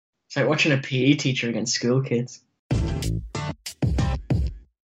It's like watching a PE teacher against school kids.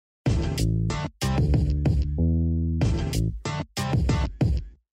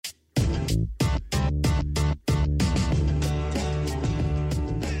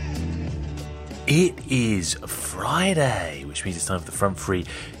 It is Friday, which means it's time for the Front Three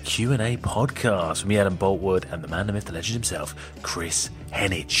Q&A podcast with me, Adam Boltwood, and the man, the myth, the legend himself, Chris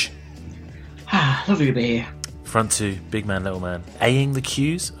Henich. Lovely to be here. Front two, big man, little man, A-ing the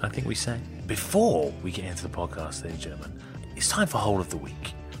Qs, I think we say. Before we get into the podcast, ladies and gentlemen, it's time for Whole of the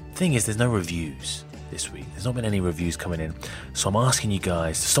Week. The thing is, there's no reviews this week. There's not been any reviews coming in. So I'm asking you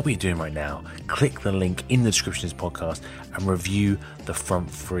guys to stop what you're doing right now. Click the link in the description of this podcast and review the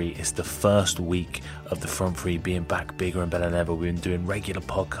Front Three. It's the first week of the Front Three being back bigger and better than ever. We've been doing regular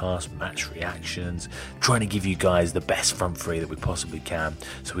podcasts, match reactions, trying to give you guys the best Front Three that we possibly can.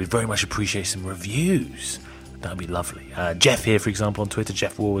 So we'd very much appreciate some reviews. That'd be lovely. Jeff here, for example, on Twitter,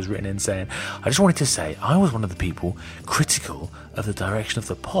 Jeff Wall was written in saying, I just wanted to say I was one of the people critical of the direction of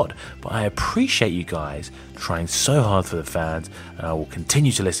the pod, but I appreciate you guys trying so hard for the fans, and I will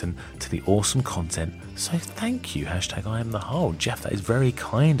continue to listen to the awesome content. So thank you. Hashtag I am the whole. Jeff, that is very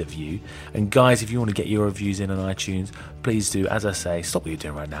kind of you. And guys, if you want to get your reviews in on iTunes, please do. As I say, stop what you're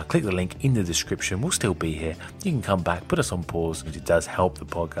doing right now. Click the link in the description. We'll still be here. You can come back, put us on pause. It does help the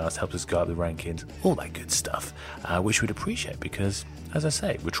podcast, helps us go up the rankings, all that good stuff, which we'd appreciate because, as I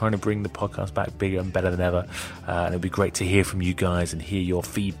say, we're trying to bring the podcast back bigger and better than ever. And it'd be great to hear from you guys and hear your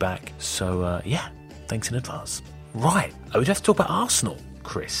feedback. So, yeah, thanks in advance. Right, we'd have to talk about Arsenal,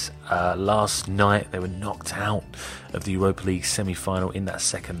 Chris. Last night they were knocked out of the Europa League semi-final in that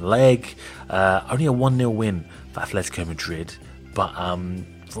second leg. Only a 1-0 win for Atletico Madrid, but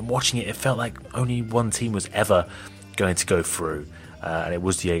from watching it, it felt like only one team was ever going to go through, and it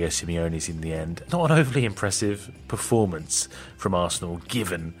was Diego Simeone's in the end. Not an overly impressive performance from Arsenal,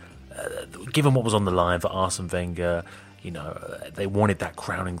 given what was on the line for Arsene Wenger. You know, they wanted that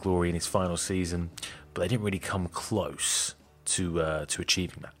crowning glory in his final season, but they didn't really come close to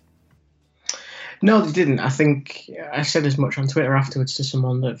achieving that. No, they didn't. I think I said as much on Twitter afterwards to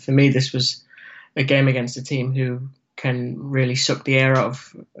someone that for me this was a game against a team who can really suck the air out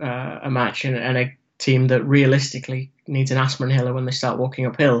of a match and a team that realistically needs an aspirin inhaler when they start walking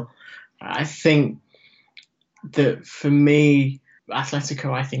uphill. I think that for me,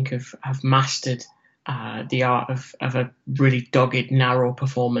 Atletico, I think, have mastered the art of a really dogged, narrow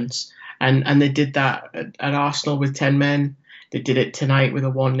performance. And they did that at Arsenal with 10 men. They did it tonight with a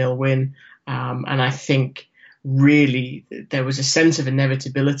 1-0 win. And I think really there was a sense of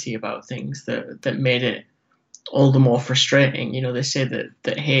inevitability about things that made it all the more frustrating. You know, they say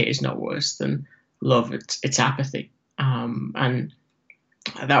that hate is not worse than love. It's apathy. And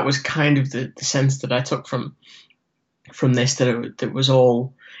that was kind of the sense that I took from this, that it was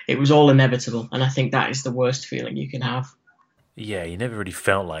all inevitable. And I think that is the worst feeling you can have. Yeah, you never really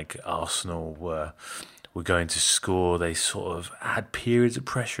felt like Arsenal were going to score. They sort of had periods of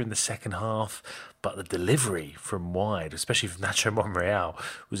pressure in the second half, but the delivery from wide, especially from Nacho Monreal,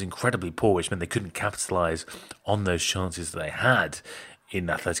 was incredibly poor, which meant they couldn't capitalise on those chances that they had in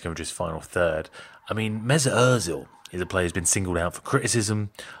Atletico Madrid's final third. I mean, Mesut Ozil is a player who's been singled out for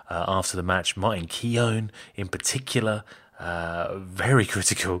criticism after the match. Martin Keown, in particular, very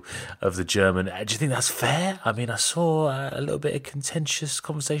critical of the German. Do you think that's fair? I mean, I saw a little bit of contentious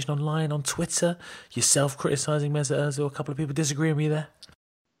conversation online on Twitter. Yourself criticising Mesut Ozil, a couple of people disagreeing with you there?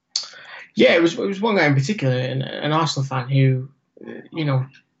 Yeah, it was one guy in particular, an Arsenal fan who, you know,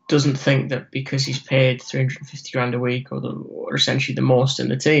 doesn't think that because he's paid 350 grand a week or essentially the most in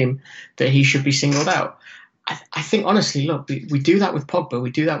the team, that he should be singled out. I think, honestly, look, we do that with Pogba,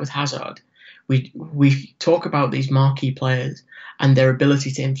 we do that with Hazard. We talk about these marquee players and their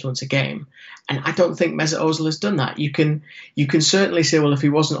ability to influence a game, and I don't think Mesut Ozil has done that. You can certainly say, well, if he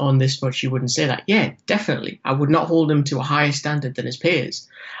wasn't on this much, you wouldn't say that. Yeah, definitely. I would not hold him to a higher standard than his peers.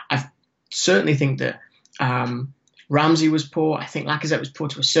 I certainly think that Ramsey was poor. I think Lacazette was poor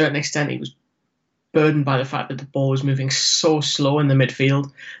to a certain extent. He was burdened by the fact that the ball was moving so slow in the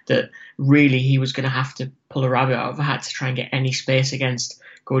midfield that really he was going to have to pull a rabbit out of a hat to try and get any space against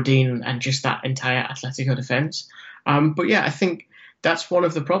Godin and just that entire Atletico defence. But yeah, I think that's one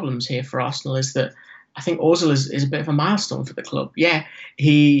of the problems here for Arsenal, is that I think Ozil is a bit of a milestone for the club. Yeah,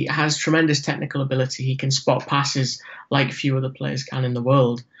 he has tremendous technical ability. He can spot passes like few other players can in the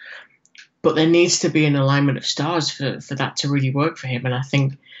world. But there needs to be an alignment of stars for that to really work for him. And I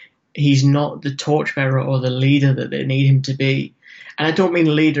think he's not the torchbearer or the leader that they need him to be. And I don't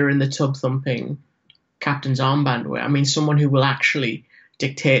mean leader in the tub-thumping captain's armband way. I mean someone who will actually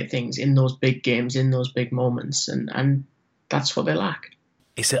dictate things in those big games, in those big moments. And that's what they lack.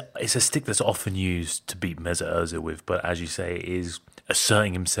 It's a stick that's often used to beat Mesut Ozil with, but as you say, it is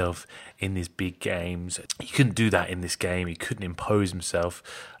asserting himself in these big games. He couldn't do that in this game. He couldn't impose himself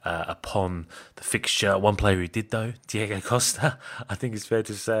upon the fixture. One player who did, though, Diego Costa, I think it's fair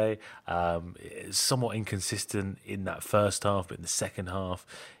to say, somewhat inconsistent in that first half, but in the second half,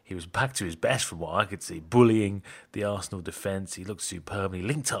 he was back to his best from what I could see, bullying the Arsenal defence. He looked superb. He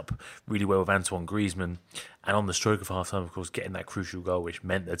linked up really well with Antoine Griezmann. And on the stroke of half-time, of course, getting that crucial goal, which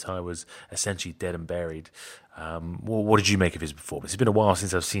meant the tie was essentially dead and buried. What did you make of his performance? It's been a while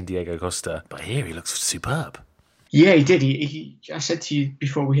since I've seen Diego Costa, but here he looks superb. Yeah, he did. I said to you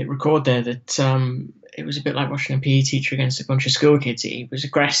before we hit record there that it was a bit like watching a PE teacher against a bunch of school kids. He was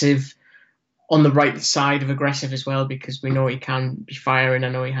aggressive, on the right side of aggressive as well, because we know he can be firing. I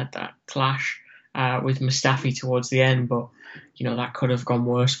know he had that clash with Mustafi towards the end, but that could have gone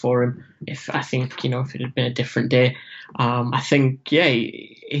worse for him if it had been a different day. I think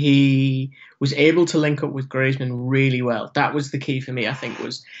he was able to link up with Griezmann really well. That was the key for me. I think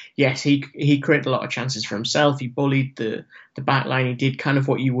was yes, he created a lot of chances for himself. He bullied the back line. He did kind of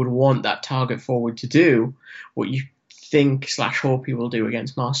what you would want that target forward to do, what you think/hope he will do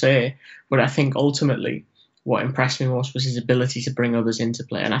against Marseille. But I think ultimately what impressed me most was his ability to bring others into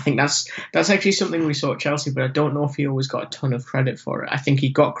play. And I think that's actually something we saw at Chelsea, but I don't know if he always got a ton of credit for it. I think he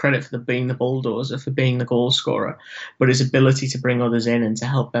got credit for being the bulldozer, for being the goal scorer, but his ability to bring others in and to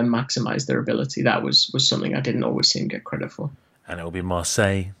help them maximise their ability, that was something I didn't always see him get credit for. And it will be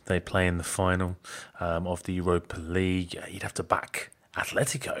Marseille. They play in the final of the Europa League. You'd have to back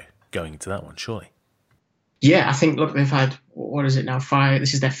Atletico going into that one, surely. Yeah, I think, look, they've had, what is it now, 5?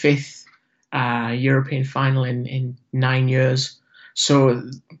 This is their 5th European final in 9 years. So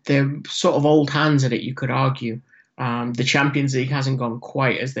they're sort of old hands at it, you could argue. The Champions League hasn't gone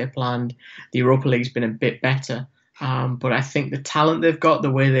quite as they planned. The Europa League's been a bit better. But I think the talent they've got,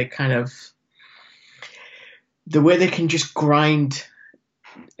 the way they can just grind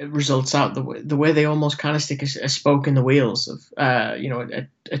results out, the way they almost kind of stick a spoke in the wheels of, a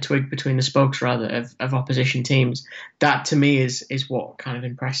twig between the spokes rather of opposition teams. That to me is what kind of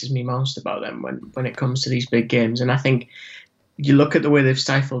impresses me most about them when it comes to these big games. And I think you look at the way they've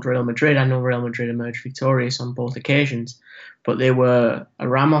stifled Real Madrid. I know Real Madrid emerged victorious on both occasions, but they were a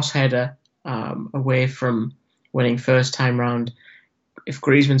Ramos header away from winning first time round. If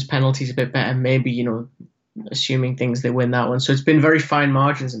Griezmann's penalty's a bit better, maybe, assuming things, they win that one. So it's been very fine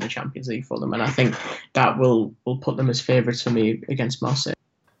margins in the Champions League for them, and I think that will put them as favourites for me against Marseille.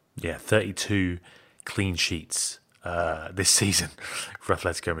 Yeah, 32 clean sheets this season for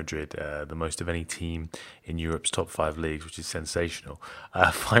Atletico Madrid, the most of any team in Europe's top 5 leagues, which is sensational.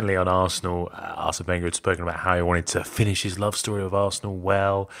 Finally, on Arsenal, Arsene Wenger had spoken about how he wanted to finish his love story of Arsenal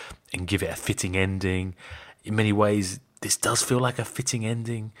well and give it a fitting ending. In many ways, this does feel like a fitting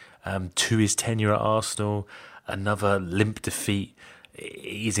ending to his tenure at Arsenal. Another limp defeat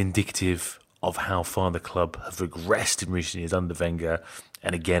is indicative of how far the club have regressed in recent years under Wenger,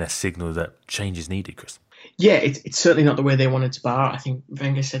 and again a signal that change is needed, Chris. Yeah, it's certainly not the way they wanted to bow out. I think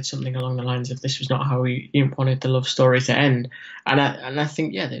Wenger said something along the lines of this was not how he wanted the love story to end, and I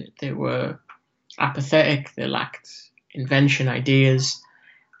think they were apathetic. They lacked invention, ideas.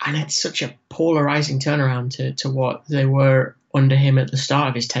 And it's such a polarising turnaround to what they were under him at the start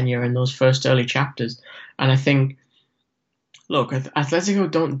of his tenure in those first early chapters. And I think, look, Atletico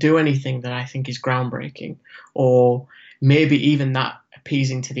don't do anything that I think is groundbreaking or maybe even that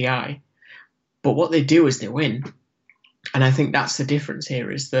appeasing to the eye. But what they do is they win. And I think that's the difference here,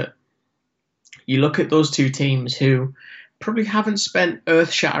 is that you look at those two teams who probably haven't spent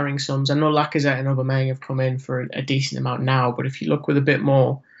earth-shattering sums. I know Lacazette and Aubameyang have come in for a decent amount now, but if you look with a bit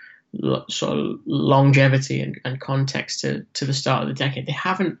more sort of longevity and context to the start of the decade, they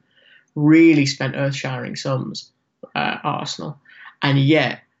haven't really spent earth-shattering sums, Arsenal, and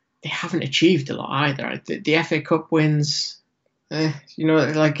yet they haven't achieved a lot either. The FA Cup wins,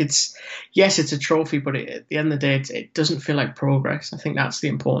 it's a trophy, but at the end of the day, it doesn't feel like progress. I think that's the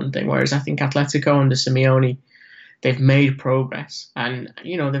important thing. Whereas I think Atletico under Simeone, they've made progress, and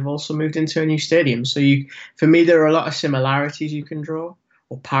they've also moved into a new stadium. So for me, there are a lot of similarities you can draw,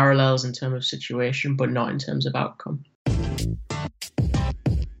 or parallels in terms of situation, but not in terms of outcome.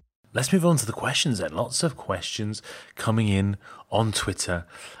 Let's move on to the questions then. Lots of questions coming in on Twitter.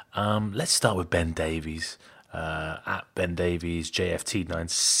 Let's start with Ben Davies, at Ben Davies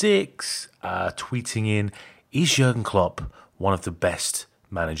JFT96, tweeting in, is Jurgen Klopp one of the best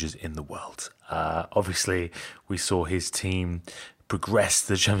managers in the world? Obviously, we saw his team progress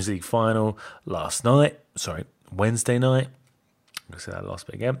to the Champions League final Wednesday night. I'm going to say that last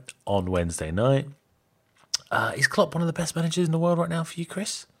bit again. On Wednesday night. Is Klopp one of the best managers in the world right now for you,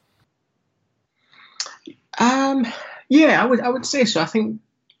 Chris? Yeah, I would say so. I think,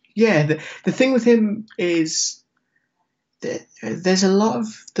 yeah, the thing with him is that there's a lot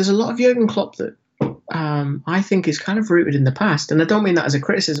of Jurgen Klopp that I think is kind of rooted in the past, and I don't mean that as a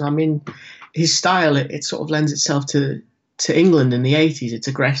criticism. I mean his style. It sort of lends itself to England in the 80s. It's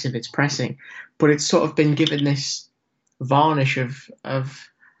aggressive, it's pressing, but it's sort of been given this varnish of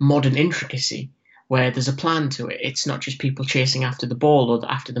modern intricacy where there's a plan to it. It's not just people chasing after the ball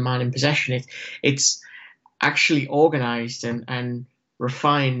or after the man in possession. It's actually organised and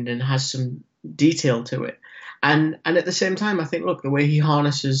refined and has some detail to it. And at the same time, I think, look, the way he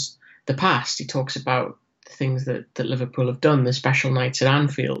harnesses the past, he talks about the things that Liverpool have done, the special nights at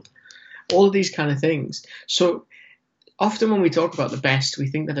Anfield, all of these kind of things. So often when we talk about the best, we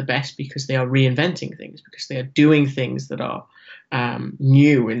think they're the best because they are reinventing things, because they are doing things that are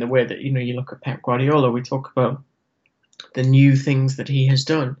new in the way that, you look at Pep Guardiola, we talk about the new things that he has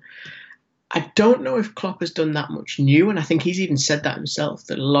done. I don't know if Klopp has done that much new, and I think he's even said that himself,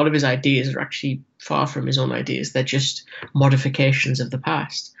 that a lot of his ideas are actually far from his own ideas. They're just modifications of the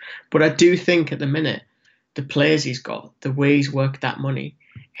past. But I do think at the minute, the players he's got, the way he's worked that money,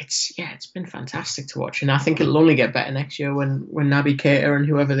 it's been fantastic to watch. And I think it'll only get better next year when Naby Keita and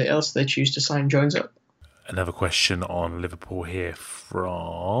whoever else they choose to sign joins up. Another question on Liverpool here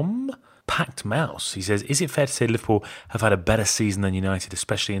from Packed Mouse. He says, is it fair to say Liverpool have had a better season than United,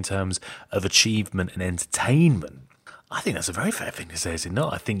 especially in terms of achievement and entertainment? I think that's a very fair thing to say, is it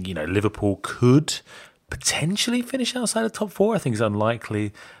not? I think, Liverpool could potentially finish outside the top four. I think it's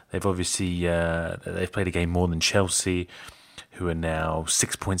unlikely. They've obviously they've played a game more than Chelsea, who are now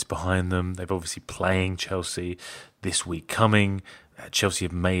 6 points behind them. They've obviously playing Chelsea this week coming. Chelsea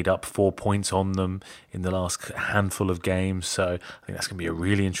have made up 4 points on them in the last handful of games, so I think that's going to be a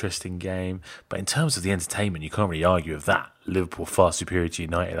really interesting game. But in terms of the entertainment, you can't really argue with that. Liverpool far superior to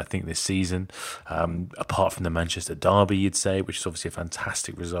United, I think, this season, apart from the Manchester derby, you'd say, which is obviously a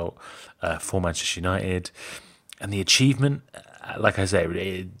fantastic result for Manchester United. And the achievement, like I say,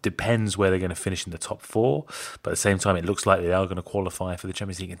 it depends where they're going to finish in the top four, but at the same time, it looks like they are going to qualify for the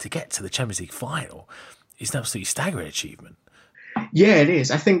Champions League, and to get to the Champions League final is an absolutely staggering achievement. Yeah, it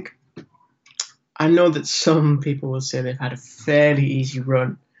is. I know that some people will say they've had a fairly easy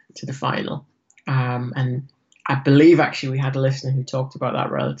run to the final. And I believe actually we had a listener who talked about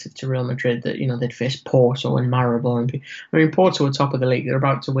that relative to Real Madrid, that, they'd face Porto and Maribor. I mean, Porto are top of the league. They're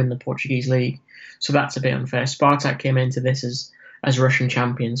about to win the Portuguese league. So that's a bit unfair. Spartak came into this as Russian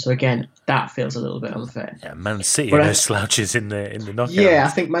champions. So again, that feels a little bit unfair. Yeah, Man City are no slouches in the knockout. Yeah, I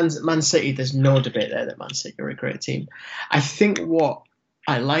think Man City, there's no debate there that Man City are a great team. I think what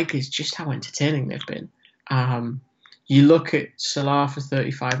I like is just how entertaining they've been. You look at Salah for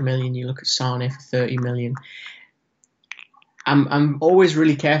 35 million, you look at Sane for 30 million. I'm always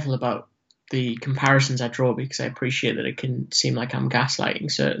really careful about the comparisons I draw, because I appreciate that it can seem like I'm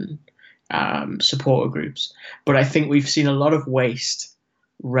gaslighting certain supporter groups. But I think we've seen a lot of waste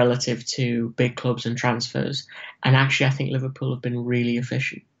relative to big clubs and transfers. And actually, I think Liverpool have been really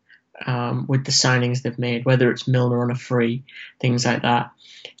efficient with the signings they've made, whether it's Milner on a free, things like that.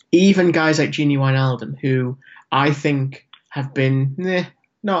 Even guys like Gini Wijnaldum, who I think have been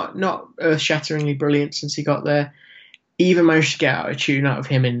not earth-shatteringly brilliant since he got there, even managed to get out a tune out of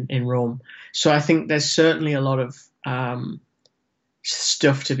him in Rome. So I think there's certainly a lot of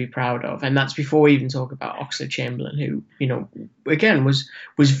stuff to be proud of, and that's before we even talk about Oxlade-Chamberlain, who, again was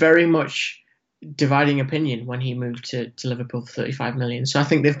very much dividing opinion when he moved to Liverpool for 35 million. So I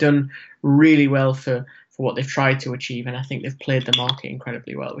think they've done really well for what they've tried to achieve, and I think they've played the market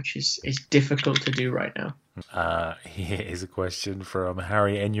incredibly well, which is difficult to do right now. Here is a question from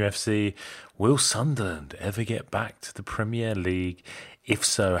Harry NUFC. Will Sunderland ever get back to the Premier League? If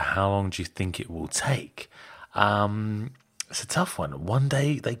so, how long do you think it will take? It's a tough one. One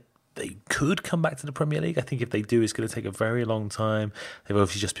day they could come back to the Premier League. I think if they do, it's going to take a very long time. They've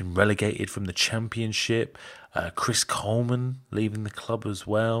obviously just been relegated from the Championship. Chris Coleman leaving the club as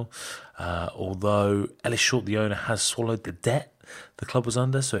well. Although Ellis Short, the owner, has swallowed the debt the club was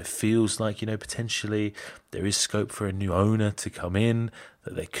under, so it feels like, potentially there is scope for a new owner to come in,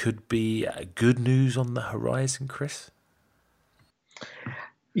 that there could be good news on the horizon, Chris?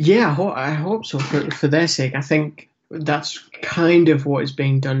 Yeah, I hope so for their sake. I think that's kind of what is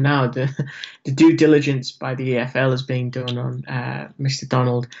being done now. The due diligence by the EFL is being done on Mr.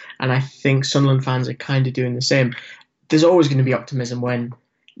 Donald, and I think Sunderland fans are kind of doing the same. There's always going to be optimism when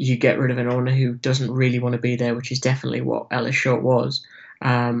you get rid of an owner who doesn't really want to be there, which is definitely what Ellis Short was.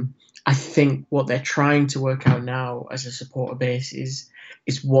 I think what they're trying to work out now as a supporter base is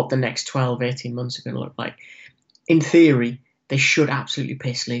what the next 12, 18 months are going to look like. in theory, they should absolutely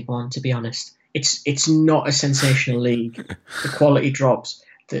piss League One, to be honest. It's not a sensational league. The quality drops.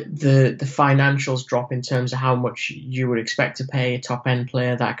 The financials drop in terms of how much you would expect to pay a top-end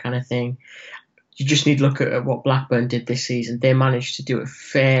player, that kind of thing. You just need to look at what Blackburn did this season. They managed to do it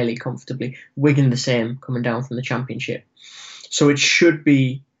fairly comfortably. Wigan the same, coming down from the Championship. So it should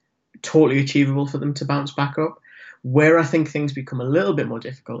be totally achievable for them to bounce back up. Where I think things become a little bit more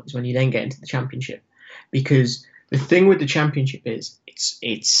difficult is when you then get into the Championship. Because the thing with the Championship is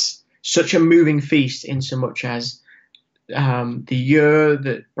it's such a moving feast in so much as the year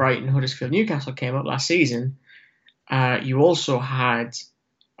that Brighton, Huddersfield, Newcastle came up last season, you also had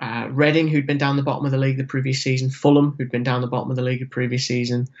Reading, who'd been down the bottom of the league the previous season, Fulham, who'd been down the bottom of the league the previous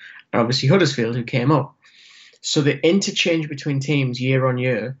season, and obviously Huddersfield, who came up. So the interchange between teams year on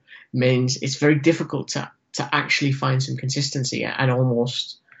year means it's very difficult to actually find some consistency and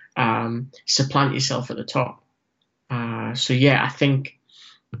almost supplant yourself at the top. So yeah, I think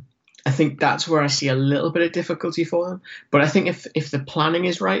that's where I see a little bit of difficulty for them. But I think if the planning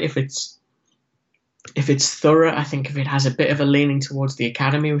is right, if it's thorough, I think if it has a bit of a leaning towards the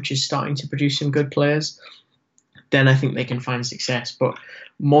academy, which is starting to produce some good players, then I think they can find success. But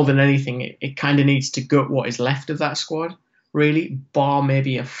more than anything, it kind of needs to gut what is left of that squad, really, bar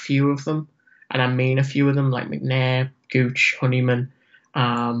maybe a few of them. And I mean a few of them, like McNair, Gooch, Honeyman,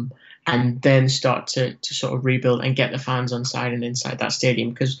 and then start to sort of rebuild and get the fans on side and inside that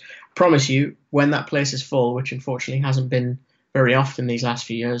stadium. Because I promise you, when that place is full, which unfortunately hasn't been very often these last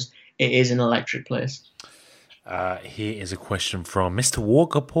few years, it is an electric place. Here is a question from Mr.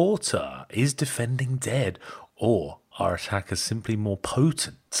 Walker Porter. Is defending dead, or are attackers simply more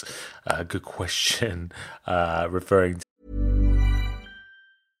potent? Good question. Referring to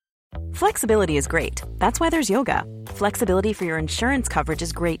Flexibility is great. That's why there's yoga. Flexibility for your insurance coverage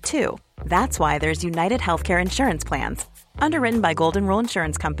is great too. That's why there's United Healthcare Insurance Plans. Underwritten by Golden Rule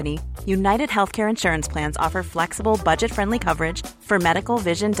Insurance Company, United Healthcare Insurance Plans offer flexible, budget-friendly coverage for medical,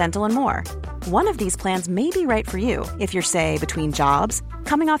 vision, dental, and more. One of these plans may be right for you if you're, say, between jobs,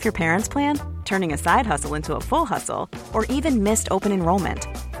 coming off your parents' plan, turning a side hustle into a full hustle, or even missed open enrollment.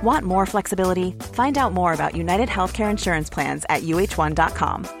 Want more flexibility? Find out more about United Healthcare Insurance Plans at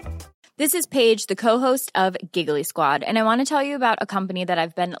uh1.com. This is Paige, the co-host of Giggly Squad, and I want to tell you about a company that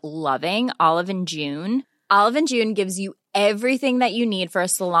I've been loving, Olive & June. Olive & June gives you everything that you need for a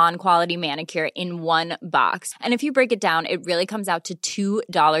salon-quality manicure in one box. And if you break it down, it really comes out to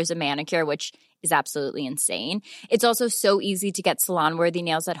 $2 a manicure, which is absolutely insane. It's also so easy to get salon-worthy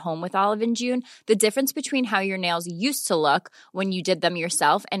nails at home with Olive & June. The difference between how your nails used to look when you did them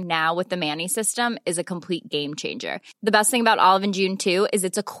yourself and now with the Mani system is a complete game changer. The best thing about Olive & June, too, is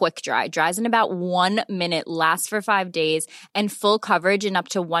it's a quick dry. Dries in about 1 minute, lasts for 5 days, and full coverage in up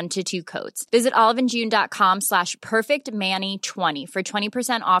to 1 to 2 coats. Visit oliveandjune.com/perfectmani20 for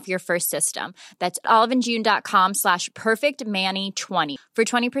 20% off your first system. That's oliveandjune.com/perfectmani20 for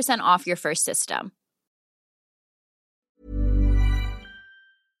 20% off your first system.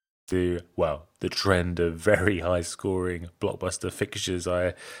 The trend of very high-scoring blockbuster fixtures,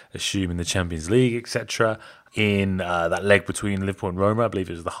 I assume, in the Champions League, etc. In that leg between Liverpool and Roma, I believe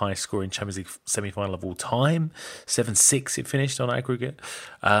it was the highest-scoring Champions League semi-final of all time. 7-6 it finished on aggregate.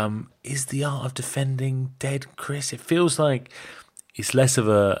 Is the art of defending dead, Chris? It feels like it's less of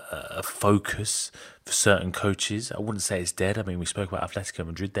a focus for certain coaches. I wouldn't say it's dead. I mean, we spoke about Atletico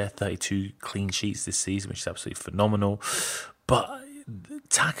Madrid there, 32 clean sheets this season, which is absolutely phenomenal. But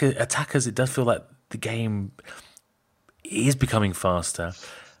attackers, it does feel like the game is becoming faster.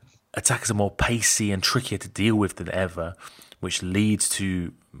 Attackers are more pacey and trickier to deal with than ever, which leads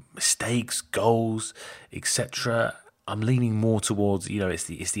to mistakes, goals, etc. I'm leaning more towards, it's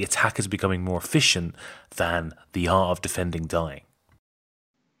the attackers becoming more efficient than the art of defending dying.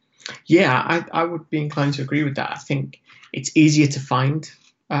 Yeah, I would be inclined to agree with that. I think it's easier to find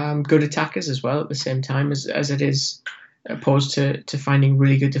good attackers as well at the same time as it is opposed to finding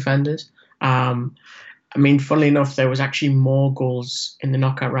really good defenders. I mean, funnily enough, there was actually more goals in the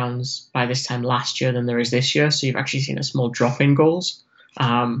knockout rounds by this time last year than there is this year. So you've actually seen a small drop in goals.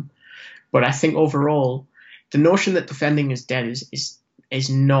 But I think overall, the notion that defending is dead is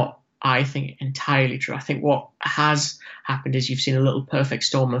not, I think, entirely true. I think what has happened is you've seen a little perfect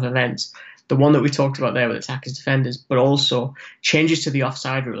storm of events. The one that we talked about there with attackers, defenders, but also changes to the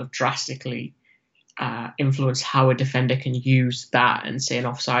offside rule have drastically influenced how a defender can use that and say an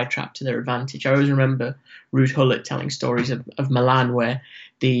offside trap to their advantage. I always remember Ruud Gullit telling stories of Milan where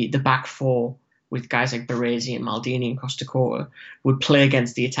the back four with guys like Baresi and Maldini and Costa Curta would play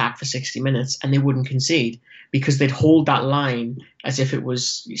against the attack for 60 minutes and they wouldn't concede because they'd hold that line as if it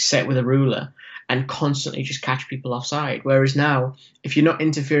was set with a ruler. and constantly just catch people offside. Whereas now, if you're not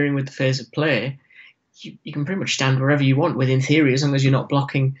interfering with the phase of play, you can pretty much stand wherever you want within theory, as long as you're not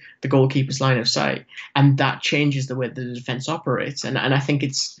blocking the goalkeeper's line of sight. And that changes the way the defence operates. And I think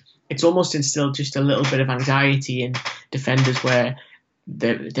it's almost instilled just a little bit of anxiety in defenders where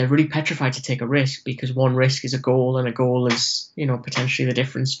they're really petrified to take a risk, because one risk is a goal, and a goal is, potentially the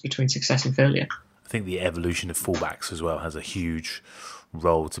difference between success and failure. I think the evolution of fullbacks as well has a huge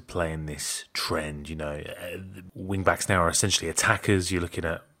role to play in this trend. Wing-backs now are essentially attackers. You're looking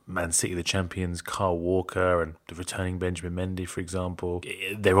at Man City, the champions, Kyle Walker and the returning Benjamin Mendy, for example.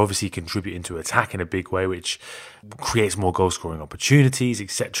 They're obviously contributing to attack in a big way, which creates more goal-scoring opportunities,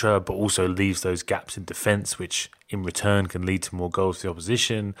 etc., but also leaves those gaps in defence, which in return can lead to more goals to the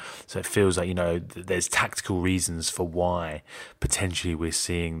opposition. So it feels like, there's tactical reasons for why potentially we're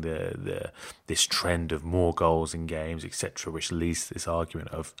seeing this trend of more goals in games, etc., which leads to this argument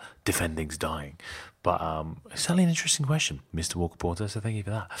of defending's dying. But it's certainly an interesting question, Mr. Walker Porter, so thank you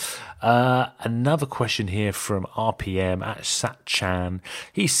for that. Another question here from RPM at Satchan.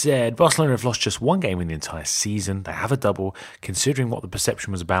 He said, Barcelona have lost just one game in the entire season. They have a double. Considering what the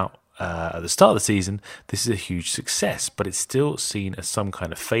perception was about at the start of the season, this is a huge success, but it's still seen as some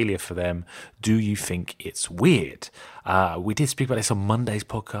kind of failure for them. Do you think it's weird? We did speak about this on Monday's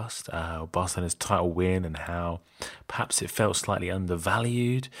podcast, Barcelona's title win and how perhaps it felt slightly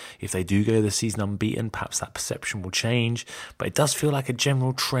undervalued. If they do go the season unbeaten, perhaps that perception will change. But it does feel like a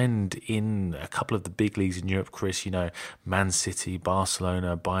general trend in a couple of the big leagues in Europe, Chris, Man City,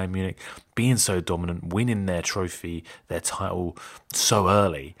 Barcelona, Bayern Munich, being so dominant, winning their trophy, their title so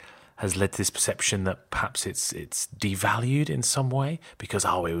early, has led to this perception that perhaps it's devalued in some way because,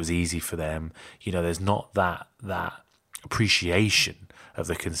 it was easy for them. There's not that appreciation of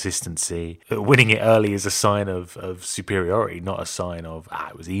the consistency. Winning it early is a sign of superiority, not a sign of,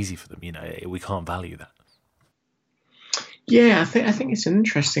 it was easy for them. We can't value that. Yeah, I think it's an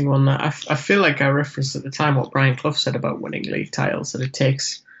interesting one. That I feel like I referenced at the time what Brian Clough said about winning league titles, that it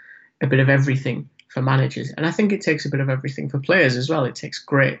takes a bit of everything for managers. And I think it takes a bit of everything for players as well. It takes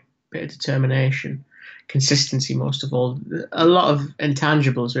great bit of determination, consistency most of all, a lot of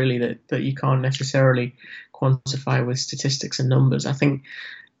intangibles really that you can't necessarily quantify with statistics and numbers. I think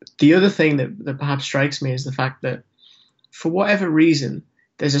the other thing that perhaps strikes me is the fact that for whatever reason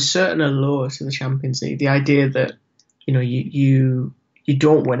there's a certain allure to the Champions League, the idea that you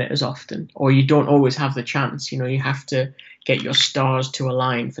don't win it as often, or you don't always have the chance. You have to get your stars to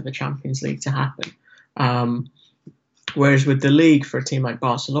align for the Champions League to happen. Whereas with the league, for a team like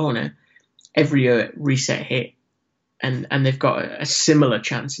Barcelona, every year reset hit, and they've got a similar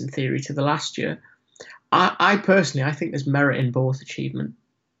chance in theory to the last year. I personally think there's merit in both achievement.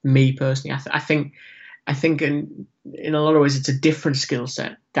 Me personally, I think in a lot of ways it's a different skill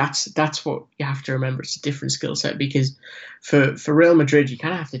set. That's what you have to remember. It's a different skill set, because for Real Madrid you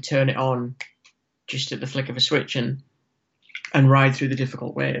kind of have to turn it on just at the flick of a switch and ride through the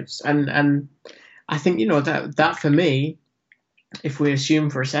difficult waves. And I think that for me, if we assume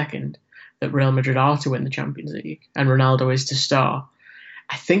for a second that Real Madrid are to win the Champions League and Ronaldo is to star,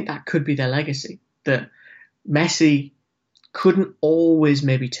 I think that could be their legacy. That Messi couldn't always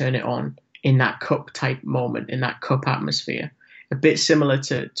maybe turn it on in that cup type moment, in that cup atmosphere. A bit similar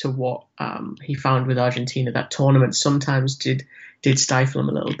to what he found with Argentina. That tournament sometimes did stifle him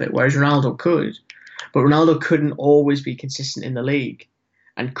a little bit, whereas Ronaldo could. But Ronaldo couldn't always be consistent in the league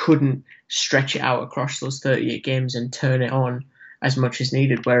and couldn't stretch it out across those 38 games and turn it on as much as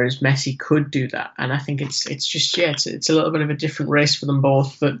needed, whereas Messi could do that. And I think it's a little bit of a different race for them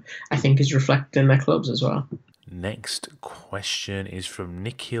both that I think is reflected in their clubs as well. Next question is from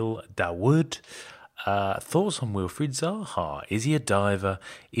Nikhil Dawood. Thoughts on Wilfried Zaha? Is he a diver?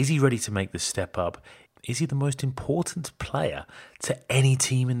 Is he ready to make the step up? Is he the most important player to any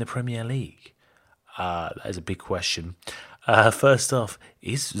team in the Premier League? That is a big question. First off,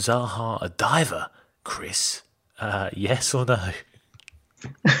 is Zaha a diver, Chris? Yes or no?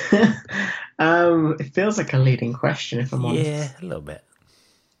 It feels like a leading question, if I'm honest. Yeah, a little bit.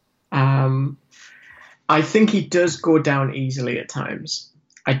 I think he does go down easily at times.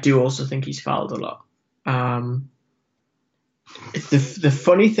 I do also think he's fouled a lot. The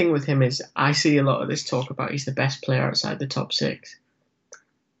funny thing with him is I see a lot of this talk about he's the best player outside the top six.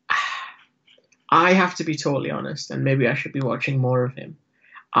 I have to be totally honest, and maybe I should be watching more of him.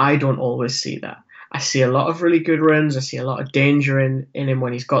 I don't always see that. I see a lot of really good runs. I see a lot of danger in him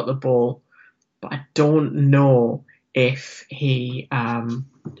when he's got the ball. But I don't know if he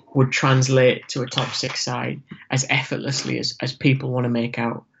would translate to a top six side as effortlessly as people want to make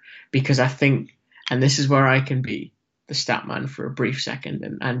out. Because I think, and this is where I can be the stat man for a brief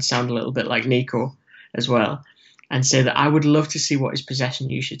second and sound a little bit like Nico as well, and say that I would love to see what his possession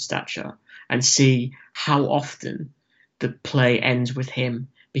usage stats are and see how often the play ends with him,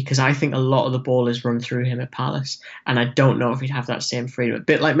 because I think a lot of the ball is run through him at Palace, and I don't know if he'd have that same freedom. A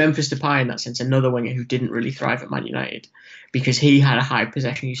bit like Memphis Depay in that sense, another winger who didn't really thrive at Man United because he had a high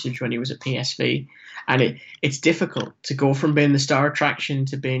possession usage when he was at PSV. And it's difficult to go from being the star attraction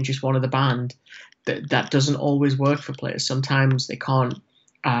to being just one of the band. That doesn't always work for players. Sometimes they can't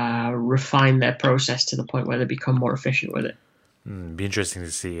refine their process to the point where they become more efficient with it. Be interesting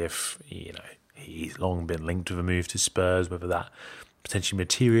to see if, he's long been linked with a move to Spurs, whether that potentially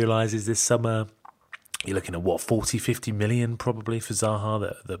materialises this summer. You're looking at, 40, 50 million probably for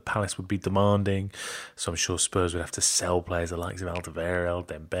Zaha that Palace would be demanding. So I'm sure Spurs would have to sell players the likes of Alderweireld,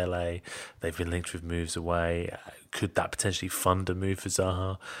 Dembele. They've been linked with moves away. Could that potentially fund a move for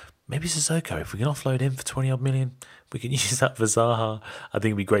Zaha? Maybe Sissoko, if we can offload him for 20 odd million, we can use that for Zaha. I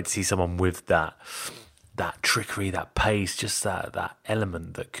think it'd be great to see someone with that trickery, that pace, just that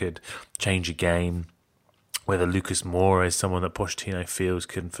element that could change a game. Whether Lucas Moura is someone that Pochettino feels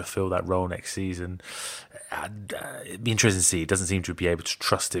can fulfil that role next season. It'd be interesting to see. It doesn't seem to be able to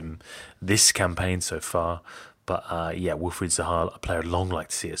trust him this campaign so far. But Wilfried Zaha, a player I'd long like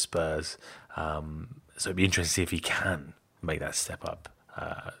to see at Spurs. So it'd be interesting to see if he can make that step up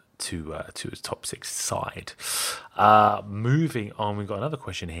to his top six side. Moving on, we've got another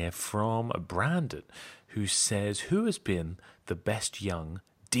question here from Brandon, who says, who has been the best young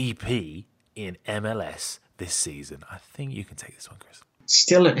DP in MLS this season? I think you can take this one, Chris.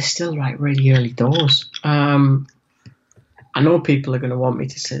 It's still like really early doors. I know people are going to want me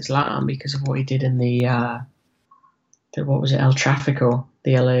to say Zlatan because of what he did in the what was it, El Tráfico,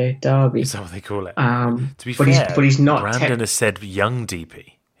 the LA derby. Is that what they call it? To be fair, he's not. Brandon has said young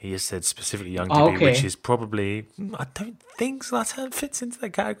DP. He has said specifically young DP, which is probably, I don't think Zlatan fits into the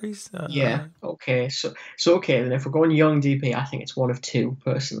categories. Okay. So okay, then if we're going young DP, I think it's one of two,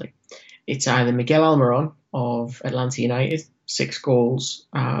 personally. It's either Miguel Almiron of Atlanta United, 6 goals.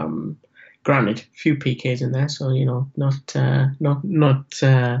 Granted, a few PKs in there, so not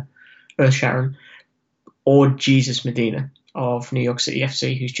earth-shattering. Or Jesus Medina of New York City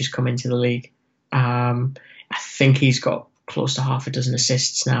FC, who's just come into the league. I think he's got close to half a dozen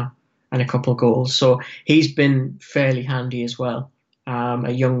assists now and a couple of goals, so he's been fairly handy as well.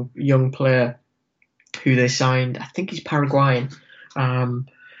 A young player who they signed, I think he's Paraguayan.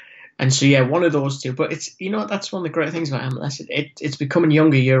 And so, one of those two. But it's, that's one of the great things about MLS. It's becoming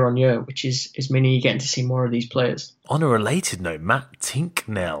younger year on year, which is meaning you're getting to see more of these players. On a related note, Matt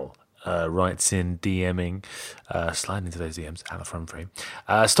Tinknell writes in DMing, sliding into those DMs, out of front frame.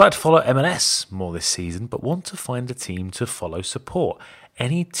 Started to follow MLS more this season, but want to find a team to follow support.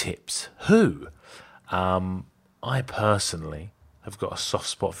 Any tips? Who? I personally have got a soft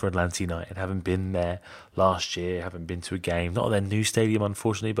spot for Atlanta United, having been there last year, having been to a game, not at their new stadium,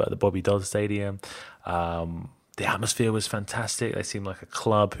 unfortunately, but at the Bobby Dodd Stadium. The atmosphere was fantastic. They seemed like a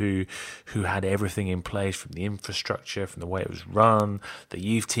club who had everything in place, from the infrastructure, from the way it was run, the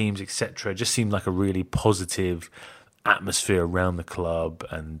youth teams, etc. It just seemed like a really positive atmosphere around the club.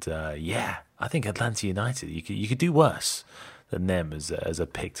 And I think Atlanta United, you could do worse than them as a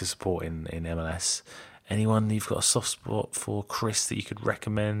pick to support in MLS. Anyone you've got a soft spot for, Chris, that you could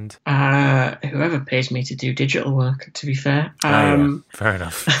recommend? Whoever pays me to do digital work, to be fair. Fair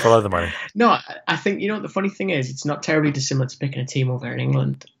enough. Follow the money. No, I think, the funny thing is, it's not terribly dissimilar to picking a team over in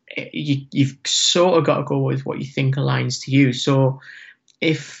England. You've sort of got to go with what you think aligns to you. So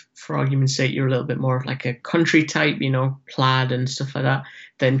if, for argument's sake, you're a little bit more of like a country type, plaid and stuff like that,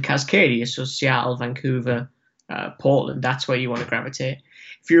 then Cascadia, so Seattle, Vancouver, Portland, that's where you want to gravitate.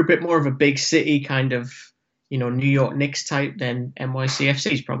 If you're a bit more of a big city kind of, New York Knicks type, then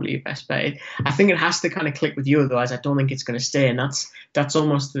NYCFC is probably your best bet. I think it has to kind of click with you, otherwise I don't think it's going to stay. And that's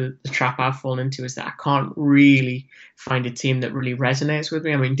almost the trap I've fallen into, is that I can't really find a team that really resonates with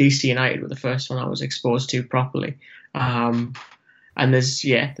me. I mean, DC United were the first one I was exposed to properly. And there's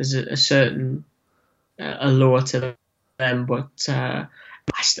a certain allure to them, but I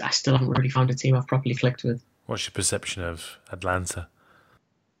still haven't really found a team I've properly clicked with. What's your perception of Atlanta?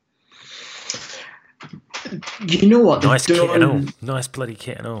 You know what? Nice kit and all. Nice bloody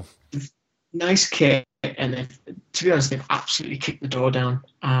kit and all. Nice kit, and to be honest, they've absolutely kicked the door down.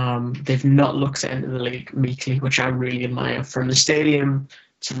 They've not looked at into the league meekly, which I really admire. From the stadium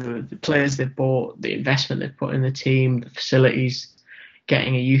to the players they've bought, the investment they've put in the team, the facilities,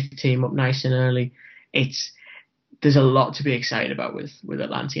 getting a youth team up nice and early. There's a lot to be excited about with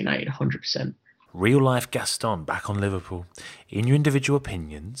Atlanta United, 100%. Real life Gaston back on Liverpool. In your individual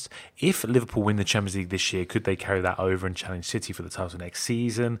opinions, if Liverpool win the Champions League this year, could they carry that over and challenge City for the title next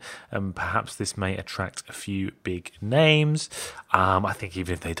season? And perhaps this may attract a few big names. I think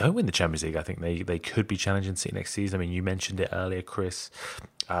even if they don't win the Champions League, I think they could be challenging City next season. I mean, you mentioned it earlier, Chris.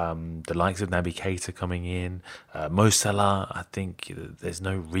 The likes of Naby Keita coming in, Mo Salah. I think there's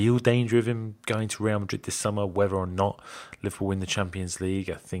no real danger of him going to Real Madrid this summer, whether or not Liverpool win the Champions League.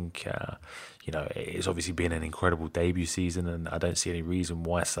 I think it's obviously been an incredible debut season, and I don't see any reason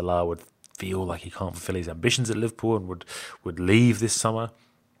why Salah would feel like he can't fulfill his ambitions at Liverpool and would leave this summer.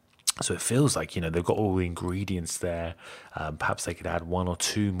 So it feels like, they've got all the ingredients there. Perhaps they could add one or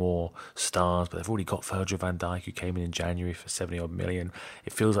two more stars, but they've already got Virgil van Dijk, who came in January for 70-odd million.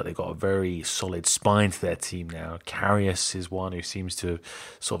 It feels like they've got a very solid spine to their team now. Karius is one who seems to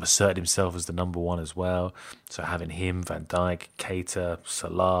sort of assert himself as the number one as well. So having him, Van Dijk, Keita,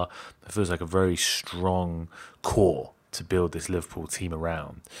 Salah, it feels like a very strong core to build this Liverpool team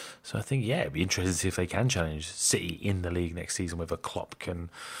around. So I think, it'd be interesting to see if they can challenge City in the league next season, whether Klopp can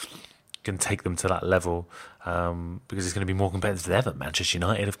take them to that level, because it's going to be more competitive than ever. Manchester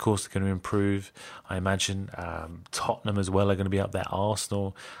United, of course, are going to improve, I imagine. Tottenham as well are going to be up there.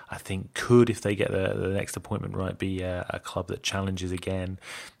 Arsenal, I think, could, if they get the next appointment right, be a club that challenges again.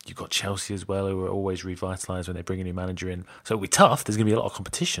 You've got Chelsea as well, who are always revitalised when they bring a new manager in. So it'll be tough. There's going to be a lot of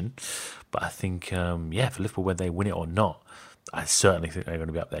competition. But I think, for Liverpool, whether they win it or not, I certainly think they're going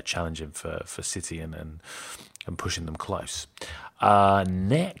to be up there challenging for City and pushing them close.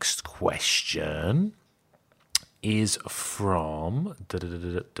 Next question is from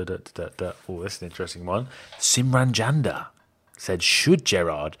oh, this is an interesting one. Simran Janda said, should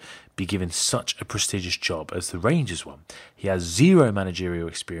Gerrard be given such a prestigious job as the Rangers one? He has zero managerial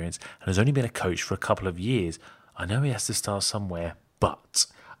experience and has only been a coach for a couple of years. I know he has to start somewhere, but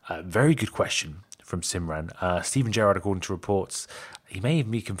very good question from Simran. Steven Gerrard, according to reports, he may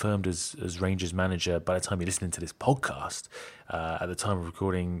even be confirmed as Rangers manager by the time you're listening to this podcast. At the time of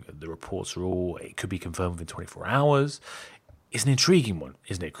recording, the reports are it could be confirmed within 24 hours. It's an intriguing one,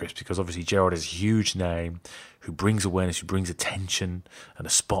 isn't it, Chris? Because obviously Gerrard is a huge name who brings awareness, who brings attention and a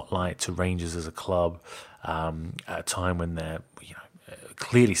spotlight to Rangers as a club at a time when they're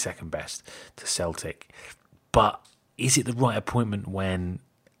clearly second best to Celtic. But is it the right appointment when,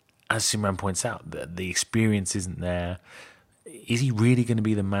 as Simran points out, the experience isn't there? Is he really going to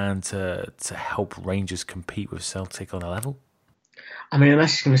be the man to help Rangers compete with Celtic on a level? I mean,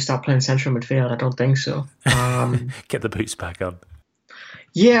 unless he's going to start playing central midfield, I don't think so. Get the boots back on.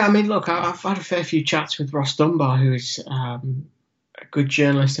 Yeah, I mean, look, I've had a fair few chats with Ross Dunbar, who's a good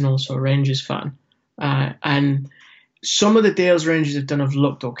journalist and also a Rangers fan. And some of the deals Rangers have done have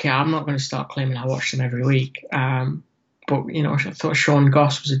looked okay. I'm not going to start claiming I watch them every week. But, I thought Sean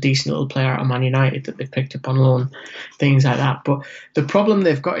Goss was a decent little player out of Man United that they picked up on loan, things like that. But the problem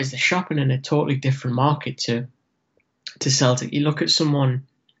they've got is they're shopping in a totally different market to Celtic. You look at someone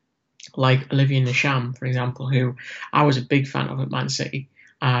like Olivier Ntcham, for example, who I was a big fan of at Man City.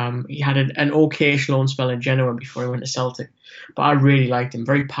 He had an okayish loan spell in Genoa before he went to Celtic. But I really liked him.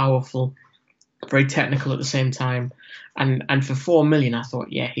 Very powerful, very technical at the same time. And for $4 million, I thought,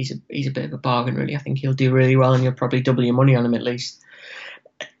 he's a bit of a bargain, really. I think he'll do really well, and you'll probably double your money on him at least.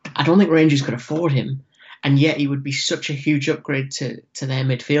 I don't think Rangers could afford him, and yet he would be such a huge upgrade to their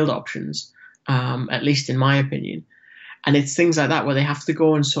midfield options, at least in my opinion. And it's things like that where they have to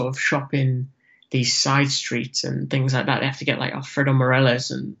go and sort of shop in these side streets and things like that. They have to get like Alfredo Morelos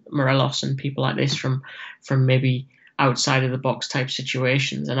and people like this from maybe outside of the box type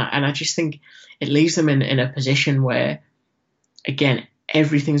situations. And I just think it leaves them in a position where, again,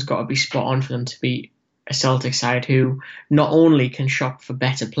 everything's got to be spot on for them to be a Celtic side who not only can shop for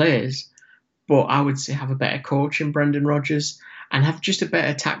better players, but I would say have a better coach in Brendan Rodgers and have just a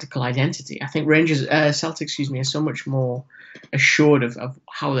better tactical identity. I think Celtic, are so much more assured of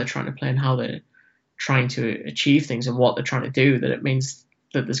how they're trying to play and how they're trying to achieve things and what they're trying to do, that it means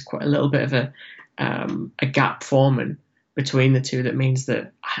that there's quite a little bit of a gap forming between the two. That means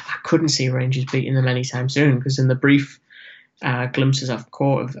that I couldn't see Rangers beating them anytime soon, because in the brief glimpses I've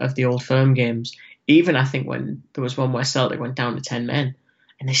caught of the Old Firm games, even I think when there was one where Celtic went down to 10 men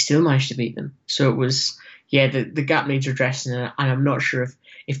and they still managed to beat them. So it was, the gap needs addressing, and I'm not sure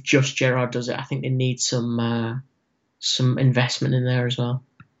if just Gerrard does it. I think they need some investment in there as well.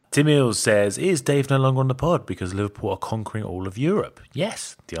 Tim Mills says, is Dave no longer on the pod because Liverpool are conquering all of Europe?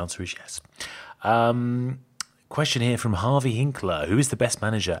 Yes, the answer is yes. Question here from Harvey Hinkler. Who is the best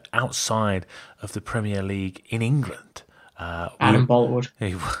manager outside of the Premier League in England? Adam Boltwood.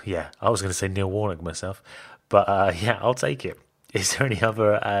 Yeah, I was going to say Neil Warnock myself. But I'll take it. Is there any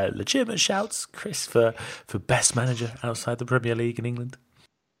other legitimate shouts, Chris, for best manager outside the Premier League in England?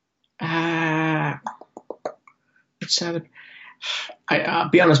 I'll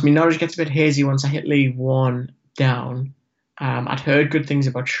be honest, my knowledge gets a bit hazy once I hit League One down. I'd heard good things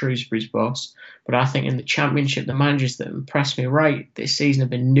about Shrewsbury's boss, but I think in the Championship, the managers that impressed me right this season have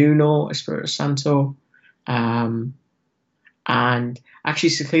been Nuno Espirito Santo, and actually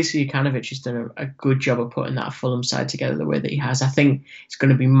Sklisa Jukanovic has done a good job of putting that Fulham side together the way that he has. I think it's going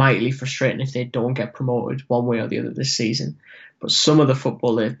to be mightily frustrating if they don't get promoted one way or the other this season. But some of the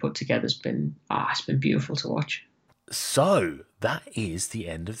football they've put together has been it's been beautiful to watch. So that is the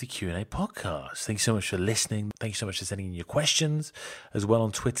end of the Q&A podcast. Thank you so much for listening. Thank you so much for sending in your questions as well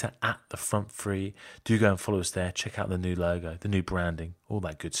on Twitter @TheFrontThree. Do go and follow us there. Check out the new logo, the new branding, all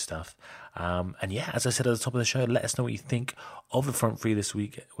that good stuff. And yeah, as I said at the top of the show, let us know what you think of the Front Three this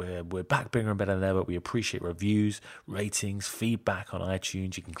week. We're back bigger and better than ever. We appreciate reviews, ratings, feedback on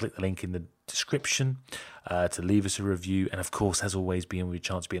iTunes. You can click the link in the description to leave us a review. And of course, as always, being with a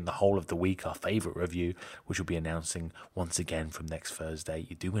chance to be in the whole of the week, our favourite review, which we'll be announcing once again from next Thursday.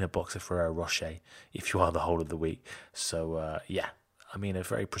 You do win a box of Ferrero Rocher if you are the whole of the week. So yeah, I mean, a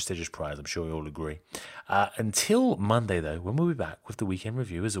very prestigious prize, I'm sure you all agree. Until Monday, though, when we'll be back with the weekend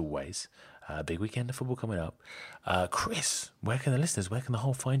review, as always. Big weekend of football coming up. Chris, where can the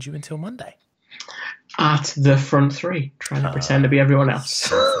whole find you until Monday? At the Front Three, trying to pretend to be everyone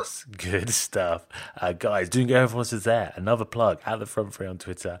else. Good stuff. Guys, do go and follow us there. Another plug, at the Front Three on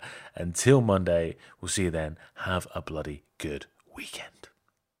Twitter. Until Monday, we'll see you then. Have a bloody good weekend.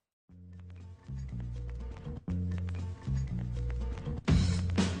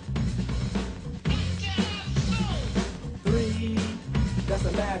 That's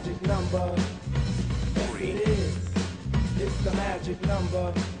a magic number. Yes, it is. It's the magic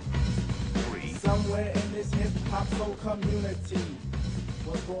number. Somewhere in this hip-hop soul community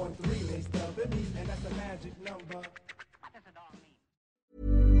was born 3 names, and that's the magic number. What does it all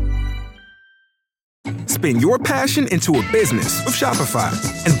mean? Spin your passion into a business with Shopify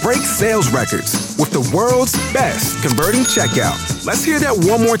and break sales records with the world's best converting checkout. Let's hear that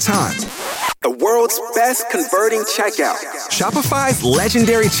one more time. The world's best converting checkout. Shopify's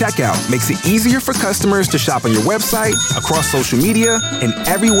legendary checkout makes it easier for customers to shop on your website, across social media, and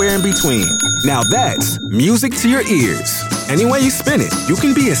everywhere in between. Now that's music to your ears. Any way you spin it, you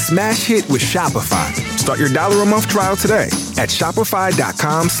can be a smash hit with Shopify. Start your $1 a month trial today at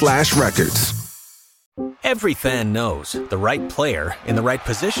shopify.com/records. Every fan knows the right player in the right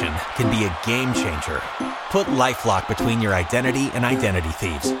position can be a game changer. Put LifeLock between your identity and identity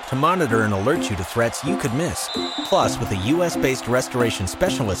thieves to monitor and alert you to threats you could miss. Plus, with a U.S.-based restoration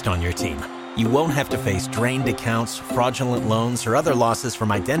specialist on your team, you won't have to face drained accounts, fraudulent loans, or other losses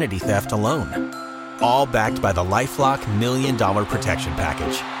from identity theft alone. All backed by the LifeLock $1 Million Protection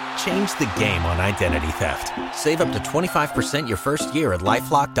Package. Change the game on identity theft. Save up to 25% your first year at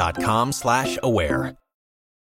LifeLock.com/aware.